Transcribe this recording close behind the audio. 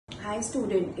Hi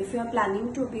student, if you are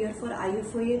planning to appear for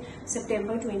IFoA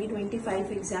September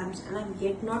 2025 exams and have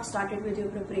yet not started with your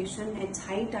preparation, it's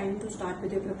high time to start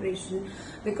with your preparation,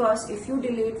 because if you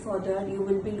delay it further, you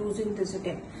will be losing this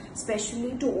attempt.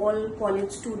 Especially to all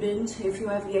college students, if you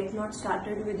have yet not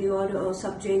started with your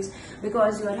subjects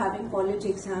because you are having college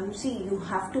exams, see, you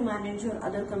have to manage your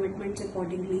other commitments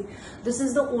accordingly. This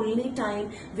is the only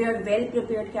time where well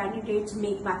prepared candidates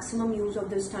make maximum use of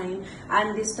this time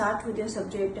and they start with their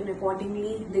subject, and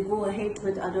accordingly they go ahead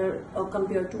with other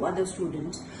compared to other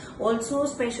students. Also,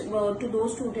 to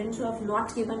those students who have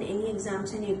not given any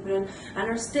exams in April and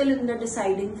are still in the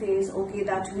deciding phase, okay,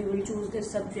 that we will choose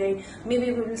this subject,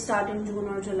 maybe we will start in June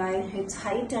or July, it's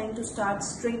high time to start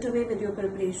straight away with your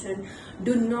preparation.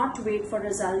 Do not wait for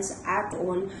results at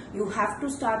all. You have to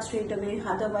start straight away,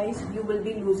 otherwise you will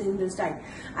be losing this diet.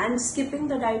 And skipping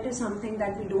the diet is something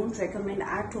that we don't recommend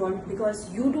at all,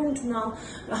 because you don't know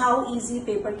how easy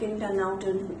paper can turn out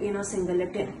in a single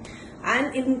attempt.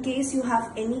 And in case you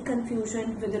have any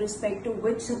confusion with respect to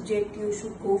which subject you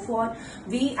should go for,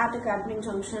 we at Academic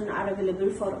Junction are available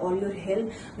for all your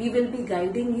help. We will be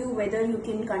guiding you whether you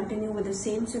can continue with the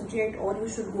same subject, or you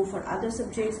should go for other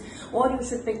subjects, or you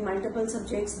should pick multiple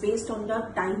subjects based on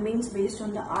the timings, based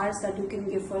on the hours that you can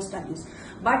give for studies.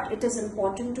 But it is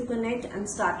important to connect and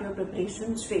start your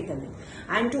preparation straight away.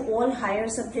 And to all higher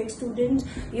subject students,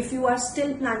 if you are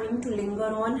still planning to linger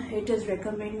on, it is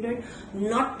recommended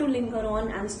not to linger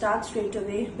on and start straight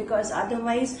away, because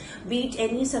otherwise, be it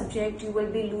any subject, you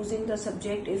will be losing the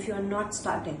subject if you are not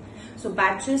starting. So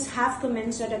batches have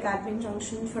commenced at Academic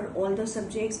Junction for all the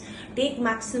subjects. Take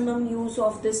maximum use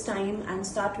of this time and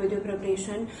start with your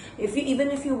preparation. Even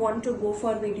if you want to go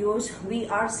for videos, we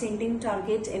are sending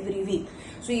targets every week.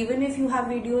 So even if you have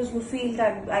videos, you feel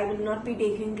that I will not be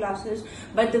taking classes,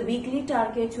 but the weekly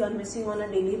targets you are missing on a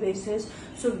daily basis.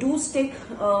 So do stick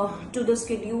to the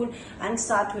schedule and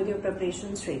start with your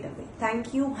preparation straight away.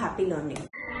 Thank you. Happy learning.